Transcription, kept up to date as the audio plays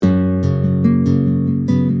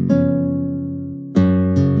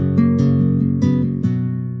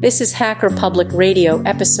This is Hacker Public Radio,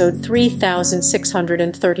 episode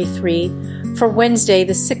 3633, for Wednesday,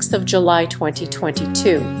 the 6th of July,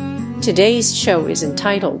 2022. Today's show is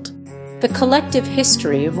entitled, The Collective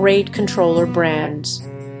History of RAID Controller Brands.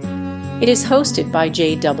 It is hosted by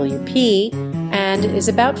JWP and is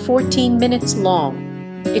about 14 minutes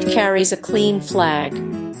long. It carries a clean flag.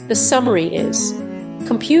 The summary is,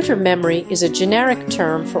 computer memory is a generic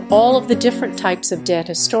term for all of the different types of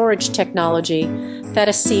data storage technology that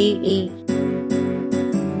a CE.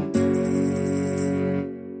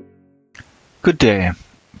 Good day.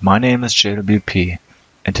 My name is JWP,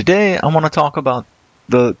 and today I want to talk about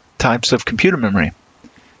the types of computer memory.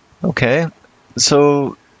 Okay,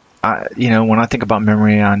 so when I think about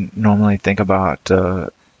memory, I normally think about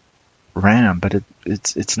RAM, but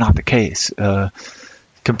it's not the case.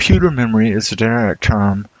 Computer memory is a generic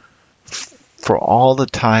term for all the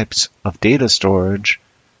types of data storage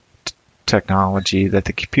technology that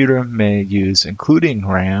the computer may use, including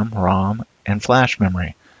RAM, ROM, and flash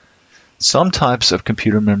memory. Some types of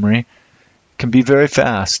computer memory can be very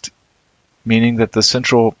fast, meaning that the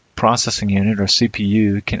central processing unit, or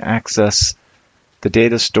CPU, can access the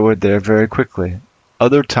data stored there very quickly.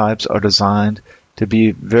 Other types are designed to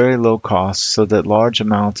be very low cost so that large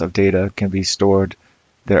amounts of data can be stored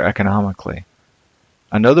there economically.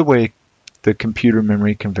 Another way the computer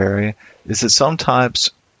memory can vary is that some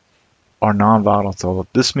types are non-volatile.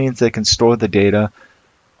 This means they can store the data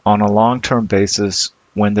on a long-term basis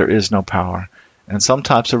when there is no power. And some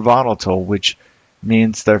types are volatile, which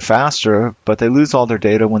means they're faster, but they lose all their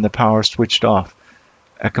data when the power is switched off.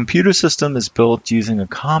 A computer system is built using a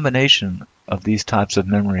combination of these types of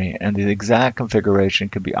memory, and the exact configuration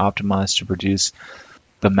can be optimized to produce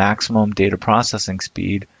the maximum data processing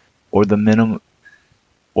speed or the minimum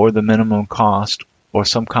cost, or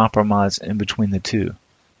some compromise in between the two.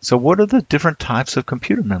 So what are the different types of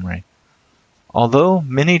computer memory? Although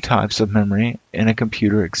many types of memory in a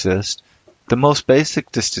computer exist, the most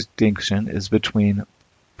basic distinction is between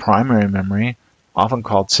primary memory, often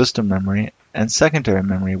called system memory, and secondary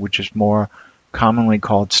memory, which is more commonly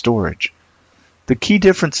called storage. The key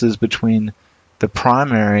differences between the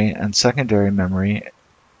primary and secondary memory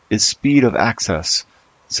is speed of access.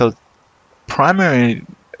 So primary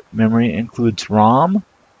memory includes ROM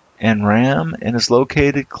and RAM and is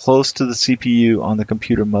located close to the CPU on the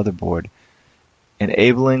computer motherboard,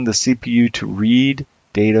 enabling the CPU to read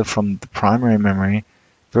data from the primary memory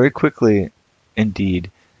very quickly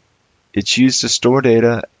indeed. It's used to store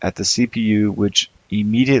data at the CPU which the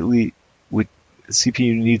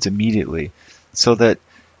CPU needs immediately, so that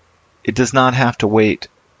it does not have to wait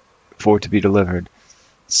for it to be delivered.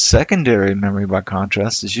 Secondary memory, by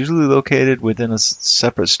contrast, is usually located within a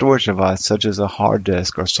separate storage device, such as a hard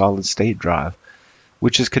disk or solid-state drive,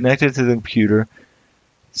 which is connected to the computer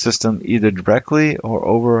system either directly or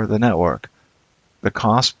over the network. The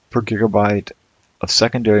cost per gigabyte of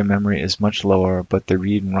secondary memory is much lower, but the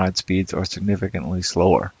read and write speeds are significantly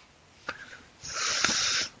slower.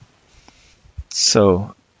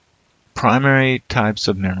 So, primary types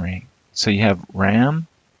of memory. So you have RAM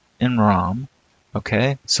and ROM.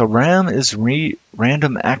 Okay, so RAM is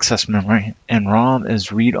random access memory, and ROM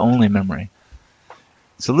is read-only memory.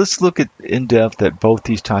 So let's look in depth at both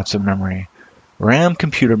these types of memory. RAM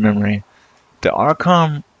computer memory. The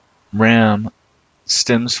ARCOM RAM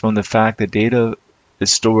stems from the fact that data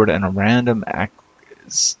is stored in random access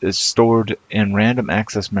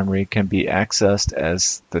memory, can be accessed,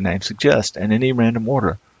 as the name suggests, in any random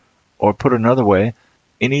order. Or put another way,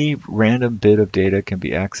 any random bit of data can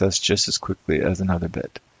be accessed just as quickly as another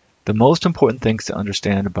bit. The most important things to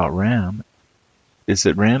understand about RAM is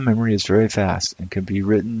that RAM memory is very fast and can be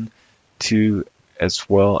written to as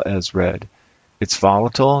well as read. It's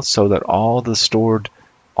volatile, so that all the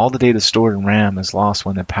data stored in RAM is lost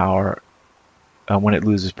when when it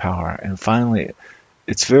loses power. And finally,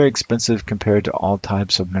 it's very expensive compared to all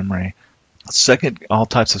types of memory. All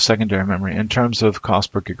types of secondary memory in terms of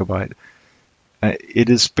cost per gigabyte. It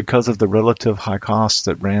is because of the relative high cost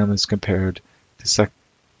that RAM is compared to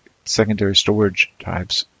secondary storage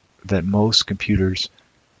types that most computers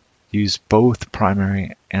use both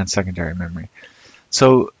primary and secondary memory.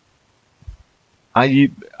 So I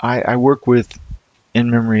work with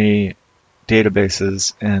in-memory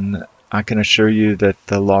databases, and I can assure you that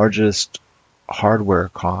the largest hardware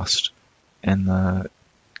cost in the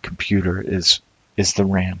computer is the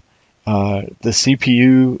RAM. The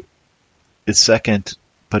CPU is second,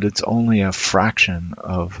 but it's only a fraction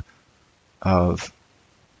of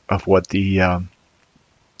what the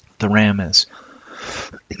RAM is.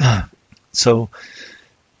 So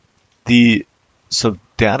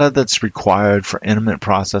data that's required for intermittent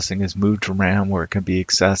processing is moved to RAM, where it can be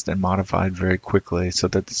accessed and modified very quickly so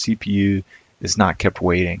that the CPU is not kept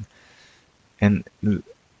waiting. And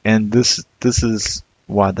this is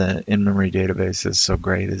why the in-memory database is so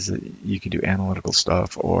great, is that you can do analytical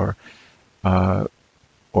stuff, or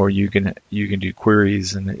you can do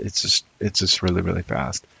queries, and it's just really, really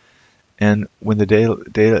fast. And when the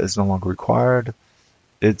data is no longer required,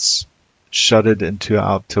 it's shutted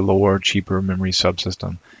out to lower, cheaper memory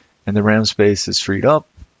subsystem, and the RAM space is freed up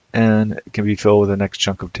and it can be filled with the next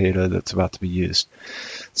chunk of data that's about to be used.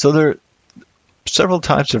 So there are several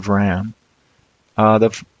types of RAM.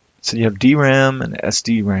 So you have DRAM and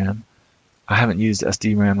SDRAM. I haven't used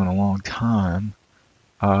SDRAM in a long time.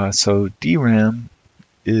 So DRAM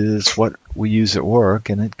is what we use at work,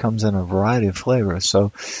 and it comes in a variety of flavors.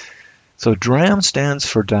 So DRAM stands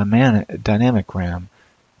for dynamic RAM.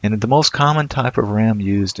 And the most common type of RAM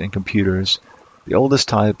used in computers, the oldest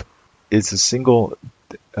type, is it's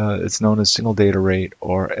known as single data rate,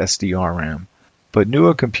 or SDR RAM. But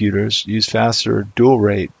newer computers use faster dual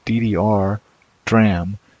rate DDR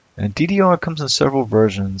DRAM, and DDR comes in several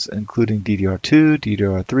versions, including DDR2,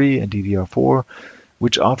 DDR3, and DDR4,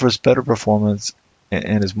 which offers better performance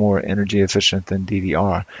and is more energy efficient than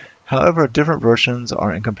DDR. However, different versions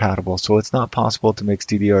are incompatible, so it's not possible to mix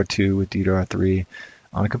DDR2 with DDR3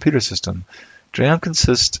 on a computer system. DRAM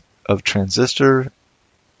consists of a transistor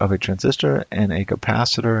and a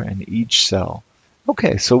capacitor in each cell.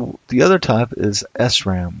 Okay, so the other type is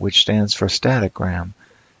SRAM, which stands for static RAM,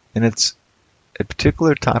 and it's a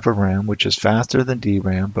particular type of RAM which is faster than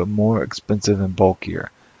DRAM but more expensive and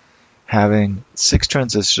bulkier, having 6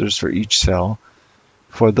 transistors for each cell.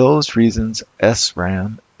 For those reasons,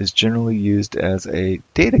 SRAM is generally used as a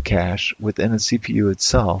data cache within a CPU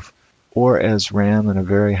itself, or as RAM in a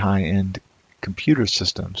very high-end computer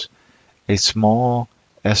systems. A small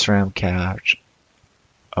SRAM cache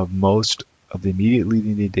of most of the immediately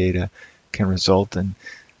needed data can result in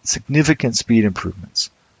significant speed improvements.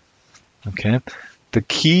 Okay, the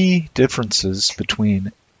key differences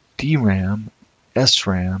between DRAM,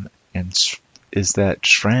 SRAM, is that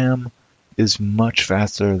SRAM is much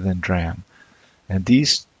faster than DRAM, and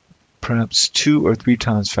these perhaps 2 or 3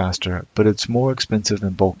 times faster, but it's more expensive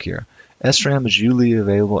and bulkier. SRAM is usually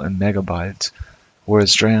available in megabytes,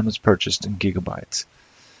 whereas DRAM is purchased in gigabytes.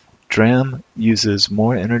 DRAM uses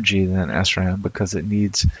more energy than SRAM because it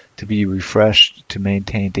needs to be refreshed to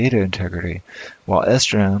maintain data integrity, while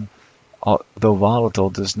SRAM, though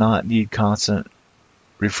volatile, does not need constant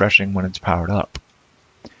refreshing when it's powered up.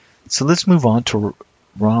 So let's move on to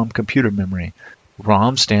ROM computer memory.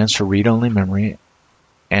 ROM stands for read-only memory,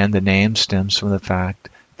 and the name stems from the fact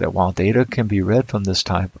that while data can be read from this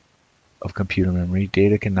type of computer memory,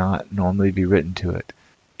 data cannot normally be written to it.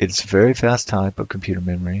 It's a very fast type of computer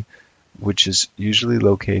memory, which is usually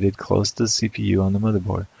located close to the CPU on the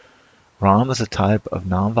motherboard. ROM is a type of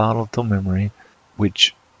non-volatile memory,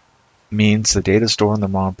 which means the data stored in the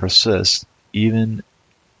ROM persists even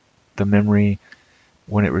the memory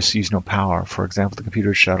when it receives no power. For example, the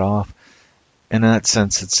computer is shut off. In that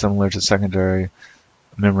sense, it's similar to secondary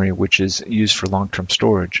memory, which is used for long-term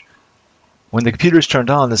storage. When the computer is turned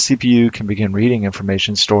on, the CPU can begin reading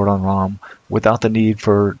information stored on ROM without the need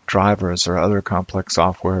for drivers or other complex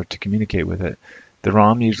software to communicate with it. The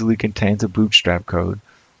ROM usually contains a bootstrap code,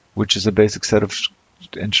 which is a basic set of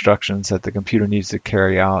instructions that the computer needs to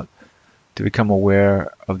carry out to become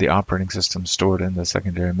aware of the operating system stored in the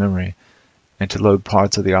secondary memory, and to load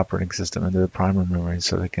parts of the operating system into the primary memory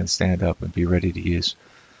so they can stand up and be ready to use.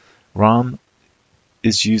 ROM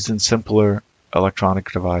is used in simpler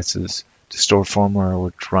electronic devices to store firmware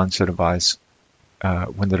which runs the device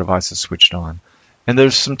when the device is switched on. And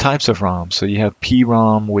there's some types of ROM. So you have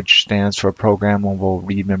PROM, which stands for programmable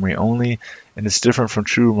read memory only, and it's different from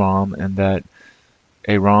true ROM in that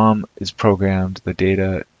a ROM is programmed, the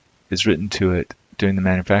data is written to it during the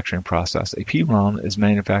manufacturing process. A PROM is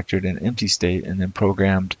manufactured in empty state and then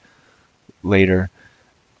programmed later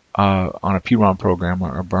on a PROM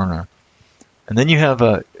programmer or burner. And then you have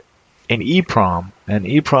an EPROM. And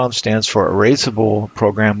EPROM stands for Erasable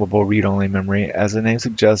Programmable Read-Only Memory. As the name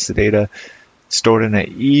suggests, the data stored in an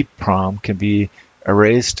EPROM can be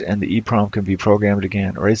erased and the EPROM can be programmed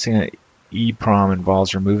again. Erasing an EPROM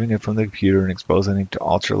involves removing it from the computer and exposing it to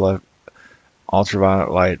ultraviolet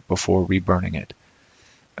light before reburning it.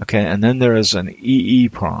 Okay, and then there is an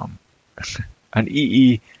EEPROM, an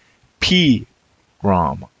EEPROM,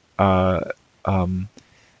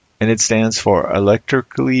 and it stands for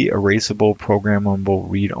Electrically Erasable Programmable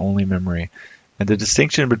Read-Only Memory. And the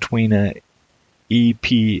distinction between an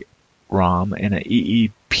EPROM and an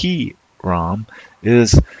EEPROM ROM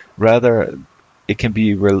is rather it can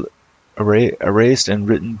be erased and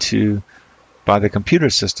written to by the computer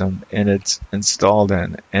system and it's installed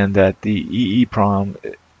in, and that the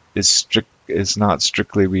EEPROM is not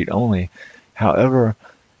strictly read-only. However,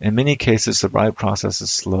 in many cases the write process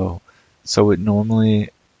is slow, so it's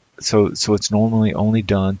normally only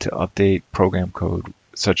done to update program code,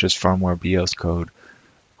 such as firmware BIOS code,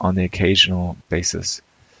 on the occasional basis.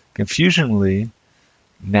 Confusionally,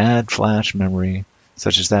 NAND flash memory,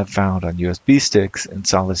 such as that found on USB sticks and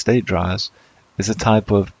solid-state drives, is a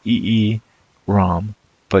type of EEROM,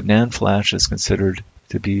 but NAND flash is considered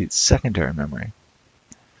to be secondary memory.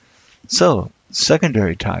 So,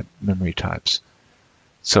 secondary memory types.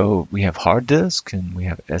 So we have hard disk, and we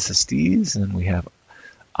have SSDs, and we have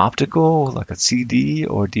optical, like a CD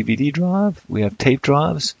or DVD drive. We have tape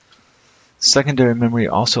drives. Secondary memory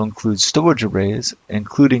also includes storage arrays,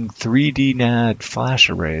 including 3D NAND flash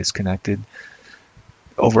arrays connected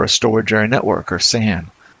over a storage area network, or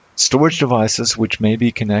SAN. Storage devices which may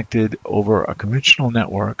be connected over a conventional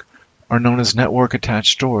network are known as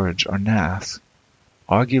network-attached storage, or NAS.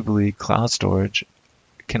 Arguably, cloud storage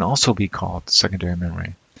can also be called secondary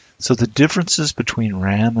memory. So the differences between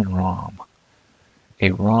RAM and ROM.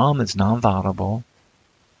 A ROM is non-volatile,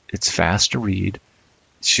 it's fast to read,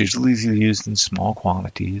 it's usually used in small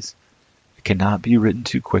quantities, it cannot be written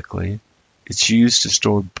too quickly, it's used to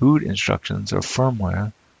store boot instructions or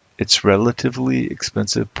firmware, it's relatively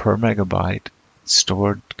expensive per megabyte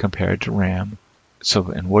stored compared to RAM.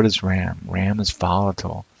 And what is RAM? RAM is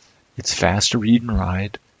volatile, it's fast to read and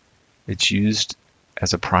write, it's used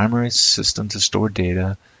as a primary system to store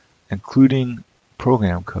data, including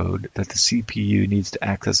program code that the CPU needs to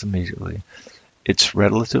access immediately. It's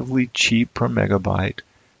relatively cheap per megabyte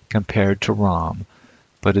compared to ROM,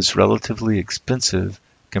 but is relatively expensive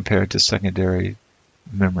compared to secondary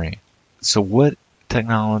memory. So what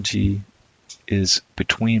technology is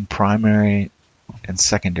between primary and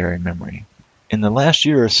secondary memory? In the last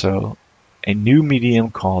year or so, a new medium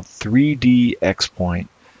called 3D XPoint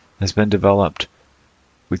has been developed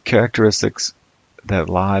with characteristics that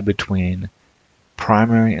lie between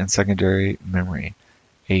primary and secondary memory.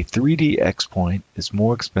 A 3D XPoint is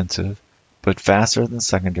more expensive but faster than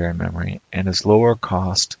secondary memory and is lower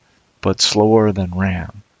cost but slower than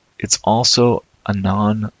RAM. It's also a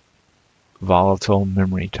non-volatile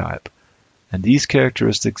memory type, and these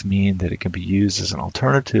characteristics mean that it can be used as an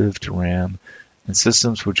alternative to RAM in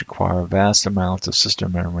systems which require vast amounts of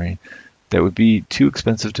system memory that would be too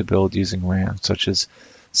expensive to build using RAM, such as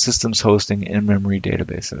systems hosting in-memory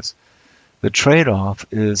databases. The trade-off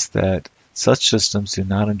is that such systems do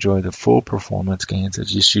not enjoy the full performance gains of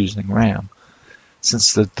just using RAM.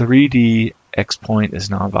 Since the 3D XPoint is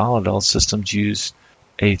non-volatile, systems use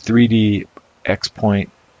a 3D XPoint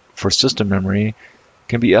for system memory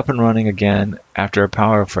can be up and running again after a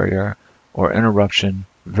power failure or interruption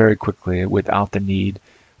very quickly without the need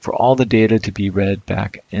for all the data to be read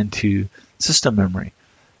back into system memory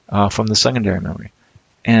from the secondary memory.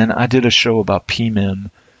 And I did a show about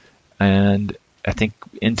PMEM, and I think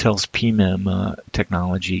Intel's PMEM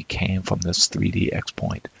technology came from this 3D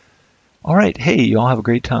XPoint. All right, hey, you all have a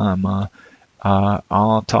great time.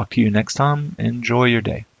 I'll talk to you next time. Enjoy your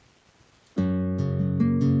day.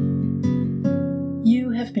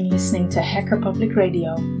 You have been listening to Hacker Public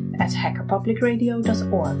Radio at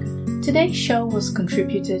hackerpublicradio.org. Today's show was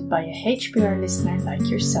contributed by a HPR listener like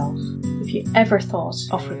yourself. If you ever thought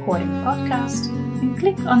of recording a podcast, then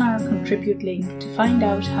click on our contribute link to find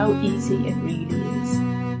out how easy it really is.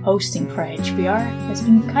 Hosting for HPR has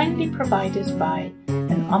been kindly provided by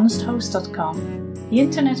anhonesthost.com, the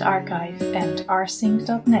Internet Archive, and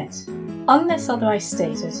rsync.net. Unless otherwise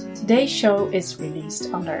stated, today's show is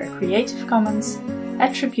released under a Creative Commons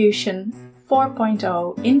Attribution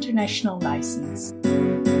 4.0 International License.